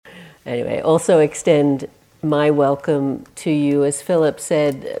Anyway, also extend my welcome to you. As Philip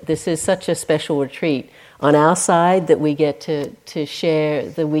said, this is such a special retreat on our side that we get to share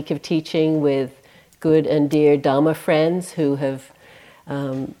the week of teaching with good and dear Dharma friends who have,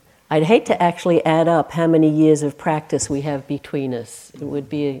 I'd hate to actually add up how many years of practice we have between us. It would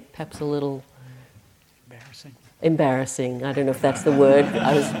be perhaps a little embarrassing. I don't know if that's the word,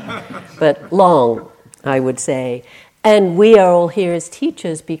 but long, I would say. And we are all here as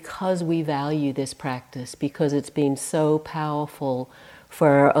teachers because we value this practice, because it's been so powerful for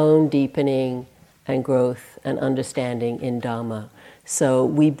our own deepening and growth and understanding in Dhamma. So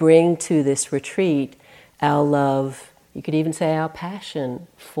we bring to this retreat our love, you could even say our passion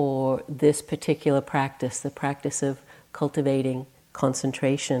for this particular practice, the practice of cultivating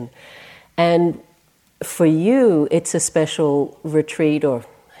concentration. And for you, it's a special retreat, or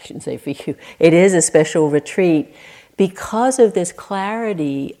I shouldn't say for you, it is a special retreat because of this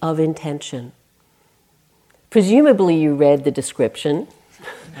clarity of intention. Presumably you read the description.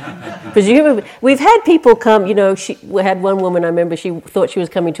 Presumably, we've had people come, we had one woman, I remember, she thought she was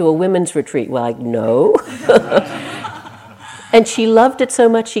coming to a women's retreat. We're like, no. And she loved it so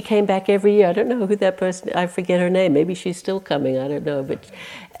much she came back every year. I don't know who that person, I forget her name. Maybe she's still coming, I don't know. But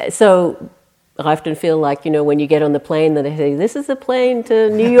so I often feel like, when you get on the plane, then they say, this is the plane to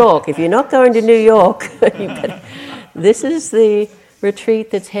New York. If you're not going to New York, this is the retreat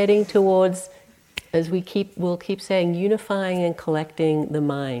that's heading towards, as we'll keep saying, unifying and collecting the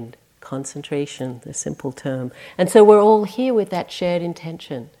mind, concentration, the simple term. And so we're all here with that shared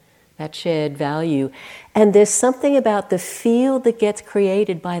intention, that shared value. And there's something about the field that gets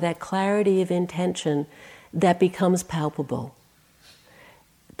created by that clarity of intention that becomes palpable.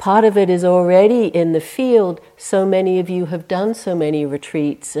 Part of it is already in the field. So many of you have done so many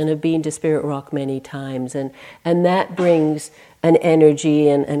retreats and have been to Spirit Rock many times. And that brings an energy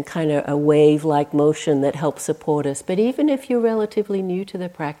and kind of a wave-like motion that helps support us. But even if you're relatively new to the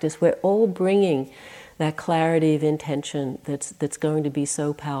practice, we're all bringing that clarity of intention that's going to be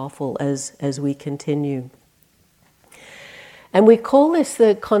so powerful as we continue. And we call this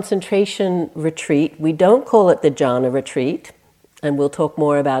the concentration retreat. We don't call it the jhana retreat. And we'll talk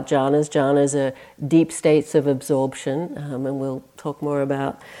more about jhanas. Jhanas are deep states of absorption, and we'll talk more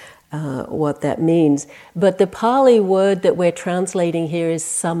about what that means. But the Pali word that we're translating here is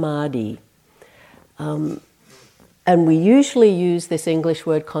samadhi. And we usually use this English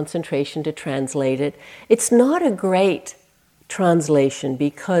word concentration to translate it. It's not a great translation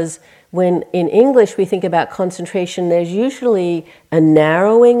because when in English we think about concentration, there's usually a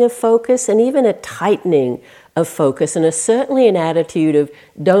narrowing of focus and even a tightening of focus, and certainly an attitude of,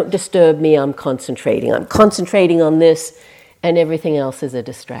 don't disturb me, I'm concentrating on this, and everything else is a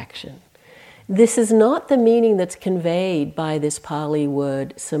distraction. This is not the meaning that's conveyed by this Pali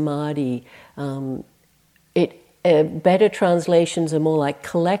word, samadhi. Better translations are more like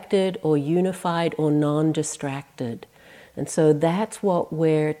collected or unified or non-distracted. And so that's what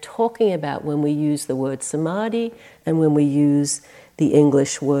we're talking about when we use the word samadhi and when we use the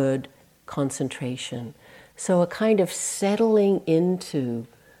English word concentration. So a kind of settling into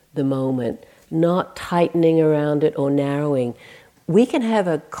the moment, not tightening around it or narrowing. We can have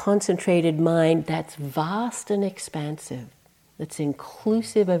a concentrated mind that's vast and expansive, that's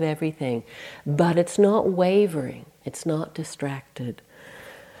inclusive of everything, but it's not wavering, it's not distracted.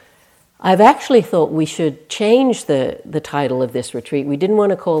 I've actually thought we should change the title of this retreat. We didn't want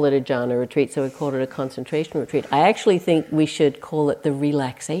to call it a jhana retreat, so we called it a concentration retreat. I actually think we should call it the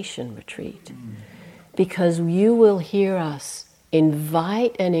relaxation retreat. Because you will hear us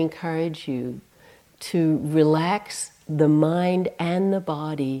invite and encourage you to relax the mind and the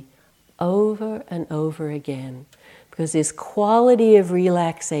body over and over again. Because this quality of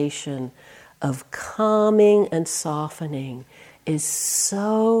relaxation, of calming and softening, is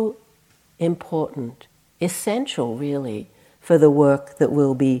so important, essential really, for the work that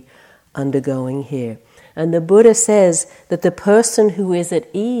we'll be undergoing here. And the Buddha says that the person who is at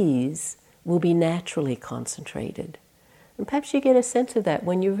ease will be naturally concentrated. And perhaps you get a sense of that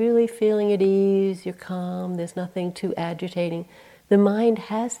when you're really feeling at ease, you're calm, there's nothing too agitating. The mind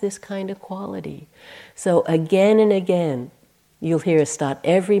has this kind of quality. So again and again, you'll hear us start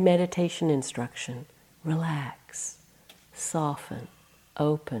every meditation instruction. Relax, soften,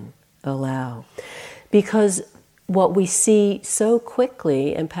 open, allow. Because what we see so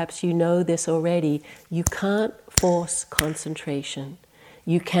quickly, and perhaps you know this already, you can't force concentration.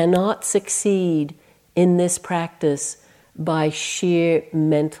 You cannot succeed in this practice by sheer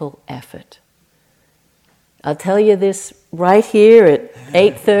mental effort. I'll tell you this right here at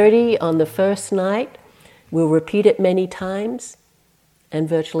 8:30 on the first night. We'll repeat it many times. And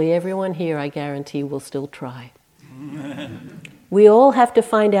virtually everyone here, I guarantee, will still try. We all have to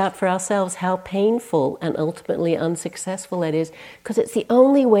find out for ourselves how painful and ultimately unsuccessful that is, because it's the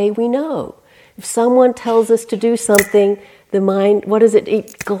only way we know. If someone tells us to do something, the mind, what is it?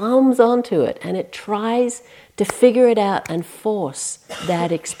 It glums onto it and it tries to figure it out and force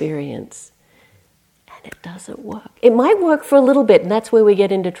that experience. And it doesn't work. It might work for a little bit, and that's where we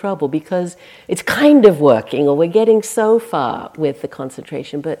get into trouble, because it's kind of working, or we're getting so far with the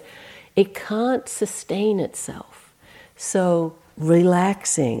concentration, but it can't sustain itself. So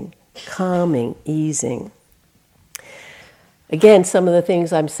relaxing, calming, easing. Again, some of the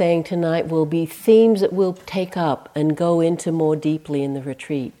things I'm saying tonight will be themes that we'll take up and go into more deeply in the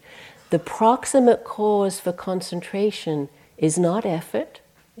retreat. The proximate cause for concentration is not effort,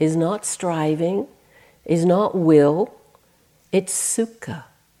 is not striving, is not will, it's sukha.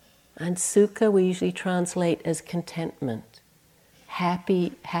 And sukha we usually translate as contentment.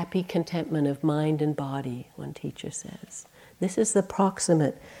 Happy contentment of mind and body, one teacher says. This is the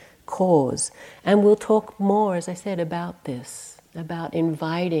proximate cause. And we'll talk more, as I said, about this, about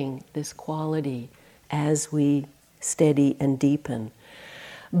inviting this quality as we steady and deepen.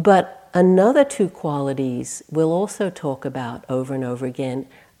 But another two qualities we'll also talk about over and over again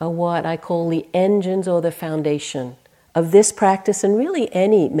are what I call the engines or the foundation of this practice and really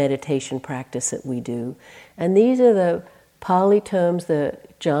any meditation practice that we do. And these are the Pali terms, the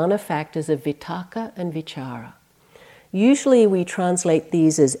jhana factors of vitakka and vichara. Usually we translate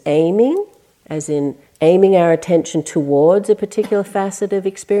these as aiming, as in aiming our attention towards a particular facet of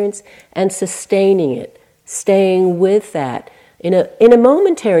experience, and sustaining it, staying with that in a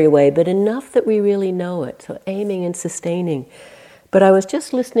momentary way, but enough that we really know it. So aiming and sustaining. But I was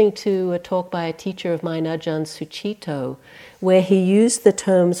just listening to a talk by a teacher of mine, Ajahn Suchito, where he used the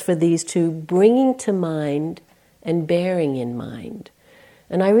terms for these two, bringing to mind and bearing in mind.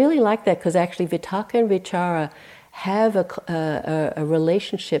 And I really like that, because actually vitakka and vichara have a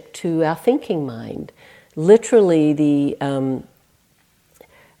relationship to our thinking mind. Literally, the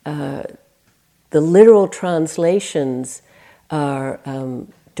literal translations are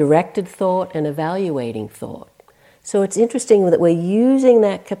directed thought and evaluating thought. So it's interesting that we're using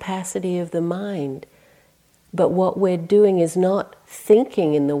that capacity of the mind, but what we're doing is not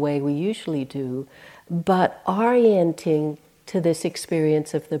thinking in the way we usually do, but orienting to this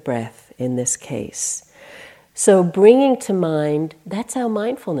experience of the breath in this case. So bringing to mind, that's our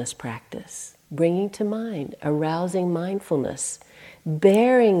mindfulness practice. Bringing to mind, arousing mindfulness.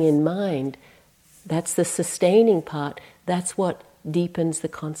 Bearing in mind, that's the sustaining part. That's what deepens the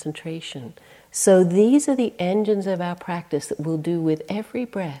concentration. So these are the engines of our practice that we'll do with every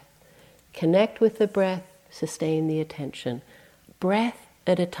breath. Connect with the breath, sustain the attention. Breath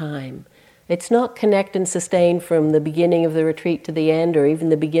at a time. It's not connect and sustain from the beginning of the retreat to the end, or even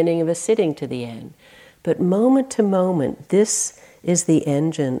the beginning of a sitting to the end. But moment to moment, this is the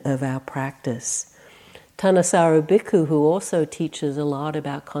engine of our practice. Thanissaro Bhikkhu, who also teaches a lot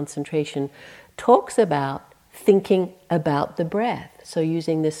about concentration, talks about thinking about the breath. So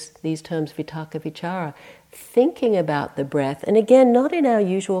using these terms, vitakka, vichara, thinking about the breath. And again, not in our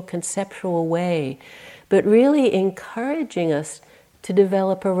usual conceptual way, but really encouraging us to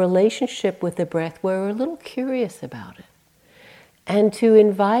develop a relationship with the breath where we're a little curious about it. And to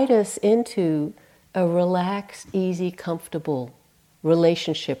invite us into a relaxed, easy, comfortable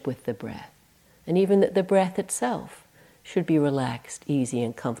relationship with the breath. And even that the breath itself should be relaxed, easy,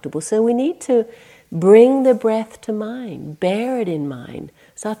 and comfortable. So we need to bring the breath to mind, bear it in mind,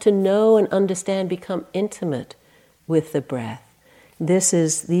 start to know and understand, become intimate with the breath. This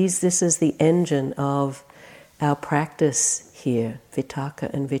is the engine of our practice here,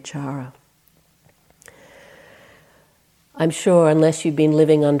 vitakka and vichara. I'm sure, unless you've been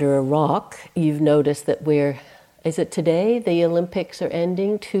living under a rock, you've noticed that is it today? The Olympics are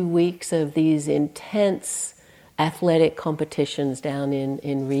ending. 2 weeks of these intense athletic competitions down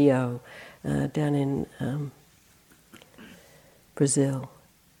in Rio, down in Brazil.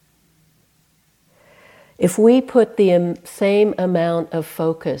 If we put the same amount of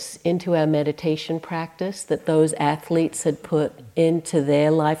focus into our meditation practice that those athletes had put into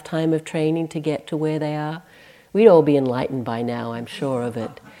their lifetime of training to get to where they are, we'd all be enlightened by now, I'm sure of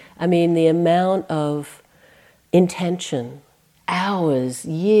it. I mean, the amount of intention, hours,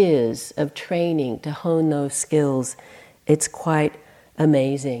 years of training to hone those skills, it's quite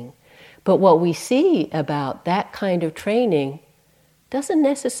amazing. But what we see about that kind of training doesn't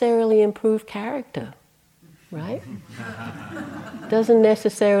necessarily improve character, right? Doesn't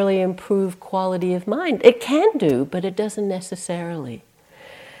necessarily improve quality of mind. It can do, but it doesn't necessarily.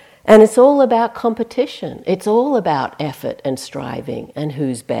 And it's all about competition. It's all about effort and striving and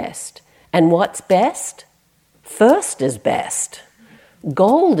who's best. And what's best? First is best.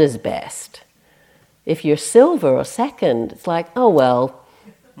 Gold is best. If you're silver or second, it's like, oh well.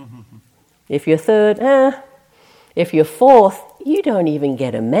 If you're third, If you're fourth, you don't even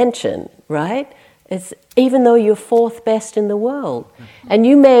get a mention, right? It's even though you're fourth best in the world. And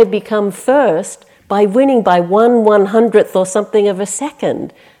you may have become first by winning by 1/100th or something of a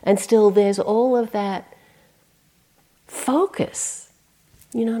second. And still there's all of that focus.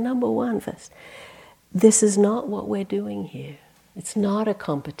 Number one first. This is not what we're doing here. It's not a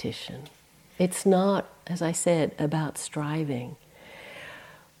competition. It's not, as I said, about striving.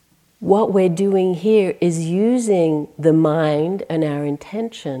 What we're doing here is using the mind and our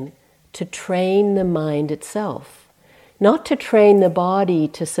intention to train the mind itself. Not to train the body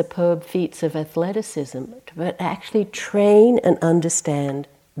to superb feats of athleticism, but actually train and understand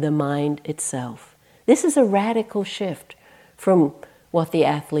the mind itself. This is a radical shift from what the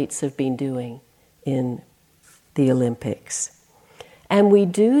athletes have been doing in the Olympics. And we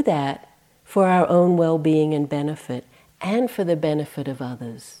do that for our own well-being and benefit, and for the benefit of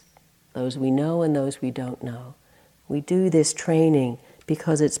others, those we know and those we don't know. We do this training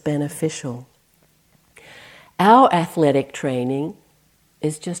because it's beneficial. Our athletic training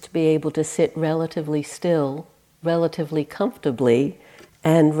is just to be able to sit relatively still, relatively comfortably,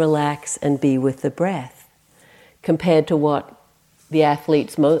 and relax and be with the breath. Compared to what the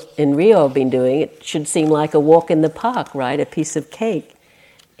athletes in Rio have been doing, it should seem like a walk in the park, right? A piece of cake.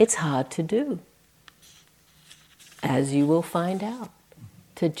 It's hard to do, as you will find out.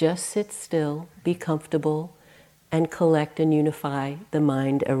 To just sit still, be comfortable, and collect and unify the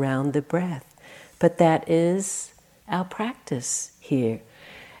mind around the breath. But that is our practice here.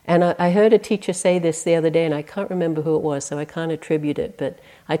 And I heard a teacher say this the other day, and I can't remember who it was, so I can't attribute it, but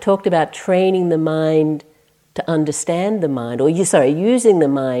I talked about training the mind to understand the mind, using the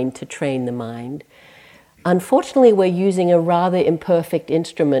mind to train the mind. Unfortunately, we're using a rather imperfect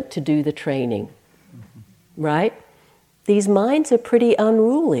instrument to do the training, right? These minds are pretty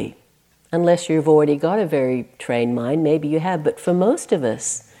unruly, unless you've already got a very trained mind. Maybe you have, but for most of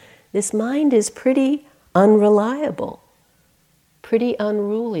us, this mind is pretty unreliable, pretty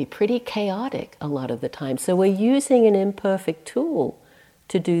unruly, pretty chaotic a lot of the time. So we're using an imperfect tool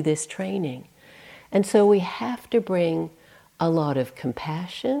to do this training. And so we have to bring a lot of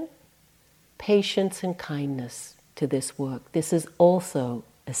compassion, patience, and kindness to this work. This is also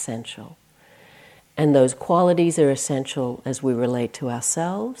essential. And those qualities are essential as we relate to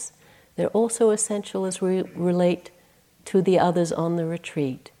ourselves. They're also essential as we relate to the others on the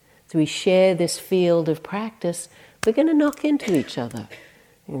retreat. As we share this field of practice, we're going to knock into each other.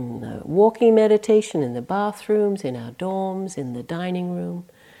 In the walking meditation, in the bathrooms, in our dorms, in the dining room.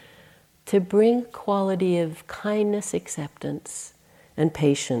 To bring quality of kindness, acceptance, and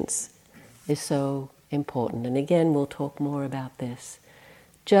patience is so important. And again, we'll talk more about this.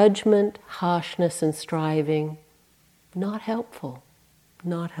 Judgment, harshness, and striving, not helpful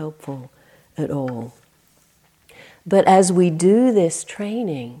at all. But as we do this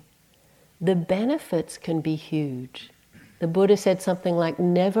training, the benefits can be huge. The Buddha said something like,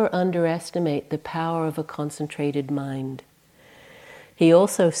 never underestimate the power of a concentrated mind. He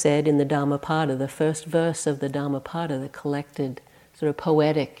also said in the Dhammapada, the first verse of the Dhammapada, the collected sort of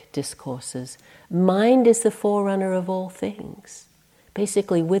poetic discourses, mind is the forerunner of all things.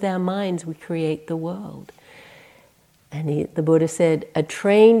 Basically, with our minds, we create the world. And the Buddha said, a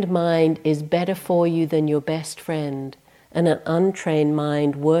trained mind is better for you than your best friend, and an untrained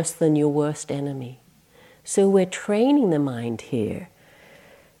mind worse than your worst enemy. So we're training the mind here,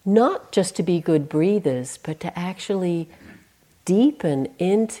 not just to be good breathers, but to actually deepen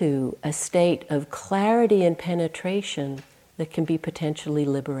into a state of clarity and penetration that can be potentially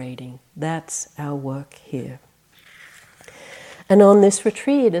liberating. That's our work here. And on this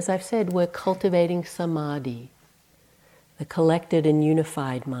retreat, as I've said, we're cultivating samadhi, the collected and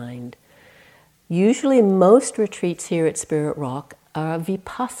unified mind. Usually most retreats here at Spirit Rock are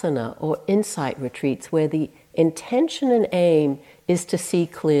vipassana or insight retreats where the intention and aim is to see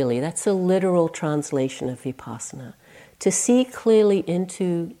clearly. That's a literal translation of vipassana. To see clearly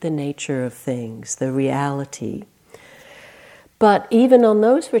into the nature of things, the reality. But even on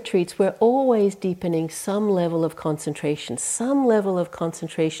those retreats, we're always deepening some level of concentration. Some level of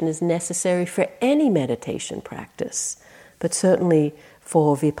concentration is necessary for any meditation practice, but certainly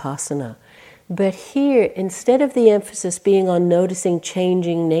for vipassana. But here, instead of the emphasis being on noticing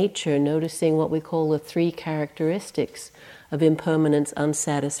changing nature, noticing what we call the three characteristics of impermanence,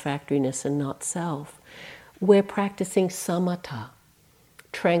 unsatisfactoriness, and not self, we're practicing samatha,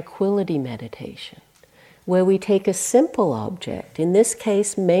 tranquility meditation, where we take a simple object, in this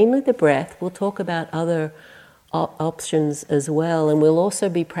case mainly the breath. We'll talk about other options as well, and we'll also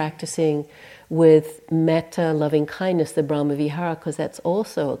be practicing with metta, loving kindness, the Brahmavihara, because that's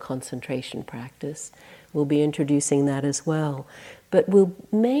also a concentration practice. We'll be introducing that as well. But we'll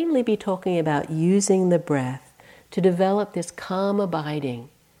mainly be talking about using the breath to develop this calm abiding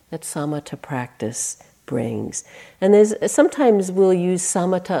that samatha practice brings. And sometimes we'll use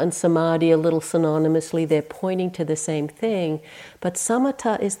samatha and samadhi a little synonymously. They're pointing to the same thing, but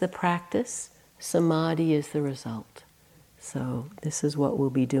samatha is the practice, samadhi is the result. So this is what we'll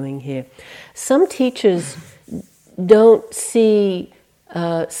be doing here. Some teachers don't see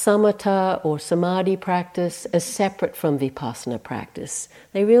samatha or samadhi practice as separate from vipassana practice.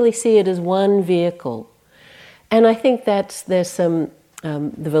 They really see it as one vehicle. And I think there's some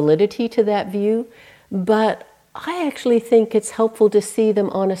the validity to that view, but I actually think it's helpful to see them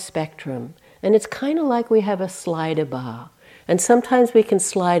on a spectrum. And it's kind of like we have a slider bar. And sometimes we can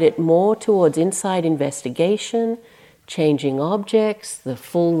slide it more towards insight investigation, changing objects, the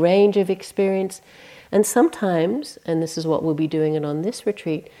full range of experience. And sometimes, and this is what we'll be doing it on this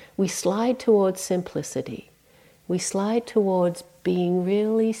retreat, we slide towards simplicity. We slide towards being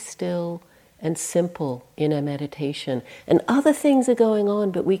really still and simple in our meditation. And other things are going on,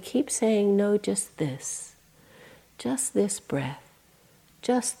 but we keep saying, no, just this breath,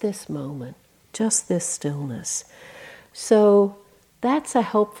 just this moment, just this stillness. So that's a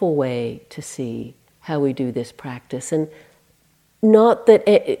helpful way to see how we do this practice. And not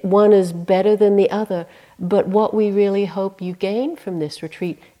that one is better than the other, but what we really hope you gain from this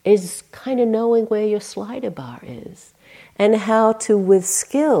retreat is kind of knowing where your slider bar is and how to, with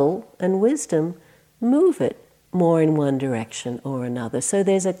skill and wisdom, move it more in one direction or another. So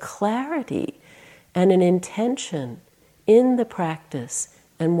there's a clarity and an intention in the practice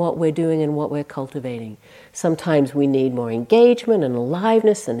and what we're doing and what we're cultivating. Sometimes we need more engagement and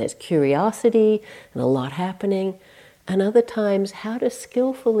aliveness, and there's curiosity and a lot happening. And other times, how to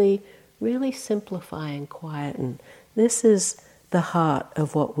skillfully really simplify and quieten. This is the heart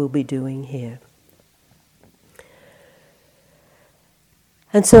of what we'll be doing here.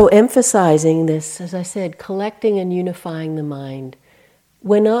 And so emphasizing this, as I said, collecting and unifying the mind.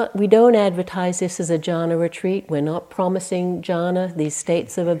 We don't advertise this as a jhana retreat. We're not promising jhana, these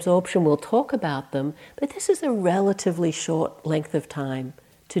states of absorption. We'll talk about them, but this is a relatively short length of time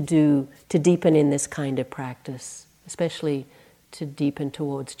to deepen in this kind of practice, especially to deepen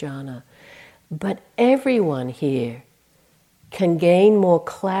towards jhana. But everyone here can gain more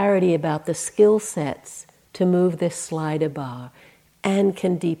clarity about the skill sets to move this slider bar and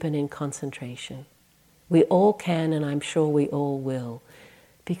can deepen in concentration. We all can, and I'm sure we all will,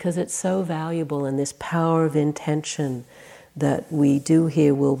 because it's so valuable, and this power of intention that we do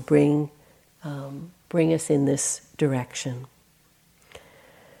here will bring us in this direction.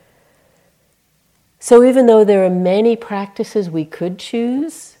 So even though there are many practices we could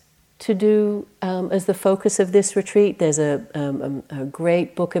choose to do as the focus of this retreat, there's a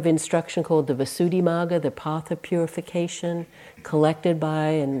great book of instruction called the Visuddhimagga, the Path of Purification, collected by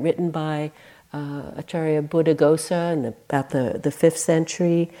and written by Acharya Buddhaghosa in about the 5th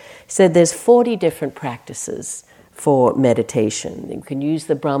century. He said there's 40 different practices for meditation. You can use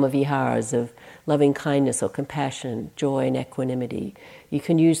the Brahmaviharas of loving kindness or compassion, joy and equanimity. You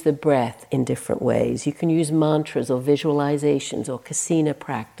can use the breath in different ways. You can use mantras or visualizations or kasina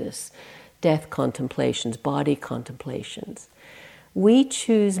practice, death contemplations, body contemplations. We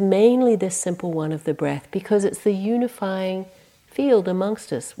choose mainly this simple one of the breath because it's the unifying field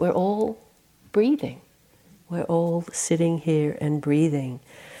amongst us. We're all breathing. We're all sitting here and breathing.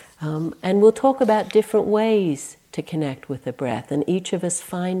 And we'll talk about different ways to connect with the breath, and each of us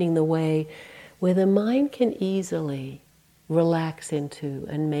finding the way where the mind can easily relax into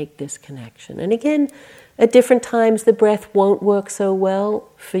and make this connection. And again, at different times the breath won't work so well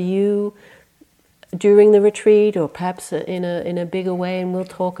for you during the retreat, or perhaps in a bigger way, and we'll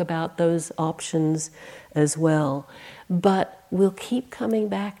talk about those options as well. But we'll keep coming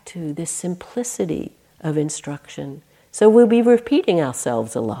back to this simplicity of instruction. So we'll be repeating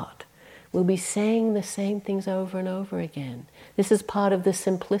ourselves a lot. We'll be saying the same things over and over again. This is part of the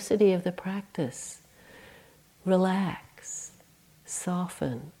simplicity of the practice. Relax,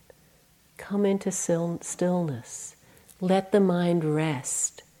 soften, come into stillness. Let the mind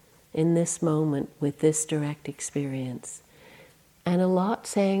rest in this moment with this direct experience. And a lot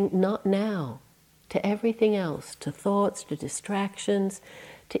saying, not now, to everything else, to thoughts, to distractions,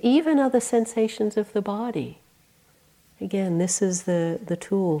 to even other sensations of the body. Again, this is the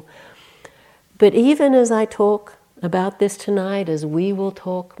tool. But even as I talk about this tonight, as we will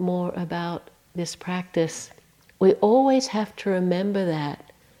talk more about this practice, we always have to remember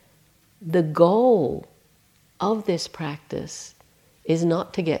that the goal of this practice is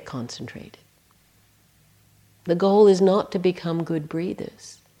not to get concentrated. The goal is not to become good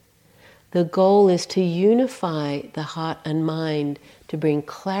breathers. The goal is to unify the heart and mind, to bring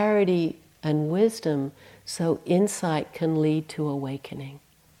clarity and wisdom so insight can lead to awakening.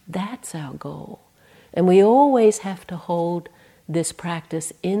 That's our goal. And we always have to hold this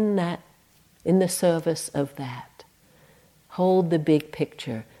practice in the service of that. Hold the big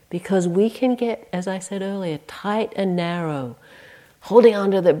picture, because we can get, as I said earlier, tight and narrow, holding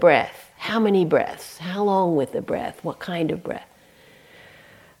on to the breath. How many breaths? How long with the breath? What kind of breath?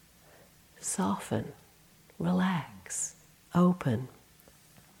 Soften, relax, open.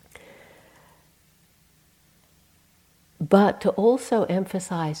 But to also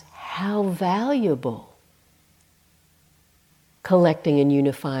emphasize how valuable collecting and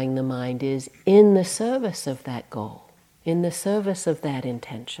unifying the mind is in the service of that goal, in the service of that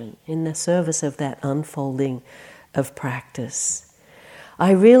intention, in the service of that unfolding of practice.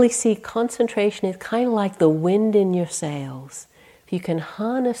 I really see concentration is kind of like the wind in your sails. If you can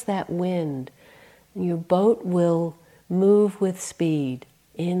harness that wind, your boat will move with speed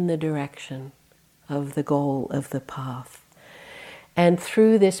in the direction of the goal of the path. And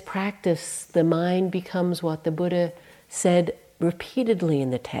through this practice, the mind becomes what the Buddha said repeatedly in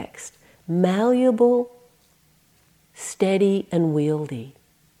the text: malleable, steady, and wieldy.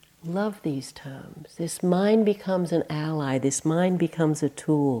 Love these terms. This mind becomes an ally, this mind becomes a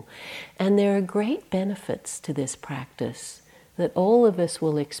tool. And there are great benefits to this practice that all of us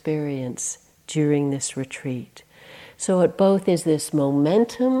will experience during this retreat. So it both is this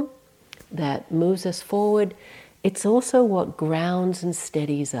momentum that moves us forward, it's also what grounds and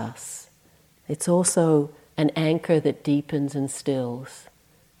steadies us. It's also an anchor that deepens and stills.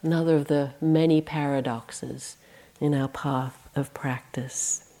 Another of the many paradoxes in our path of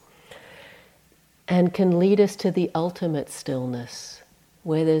practice. And can lead us to the ultimate stillness,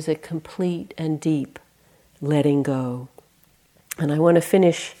 where there's a complete and deep letting go. And I want to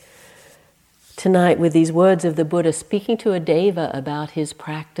finish tonight with these words of the Buddha speaking to a deva about his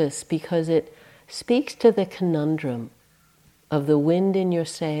practice, because it speaks to the conundrum of the wind in your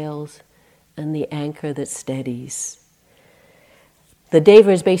sails and the anchor that steadies. The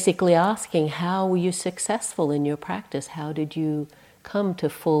deva is basically asking, how were you successful in your practice? How did you come to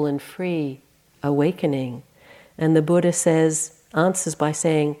full and free awakening? And the Buddha answers by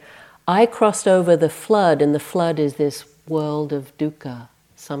saying, I crossed over the flood, and the flood is this world of dukkha,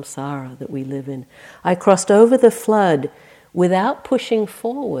 samsara that we live in. I crossed over the flood without pushing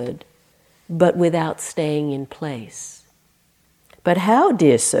forward, but without staying in place. But how,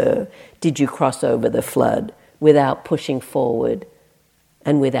 dear sir, did you cross over the flood without pushing forward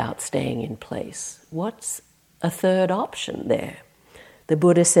and without staying in place? What's a third option there? The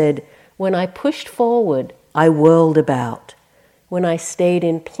Buddha said, when I pushed forward, I whirled about. When I stayed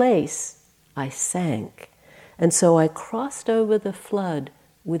in place, I sank. And so I crossed over the flood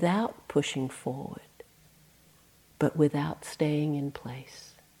without pushing forward, but without staying in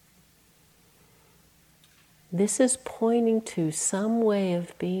place. This is pointing to some way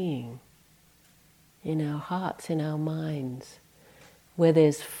of being in our hearts, in our minds, where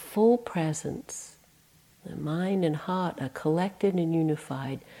there's full presence. The mind and heart are collected and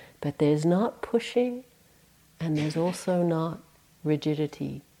unified, but there's not pushing, and there's also not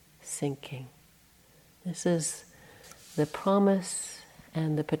rigidity, sinking. This is the promise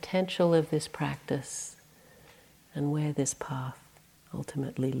and the potential of this practice, and where this path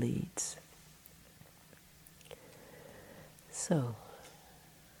ultimately leads. So,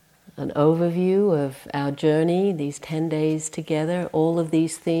 an overview of our journey, these 10 days together. All of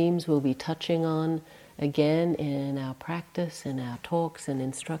these themes we'll be touching on again in our practice, in our talks and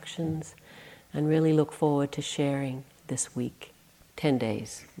instructions, and really look forward to sharing this week, 10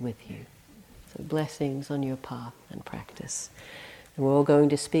 days with you. So blessings on your path and practice. And we're all going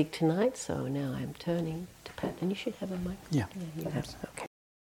to speak tonight, so now I'm turning to Pat. And you should have a mic. Yeah. You have. Okay.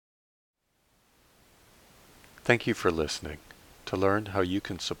 Thank you for listening. To learn how you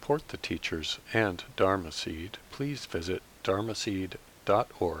can support the teachers and Dharma Seed, please visit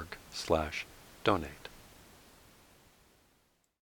dharmaseed.org/donate.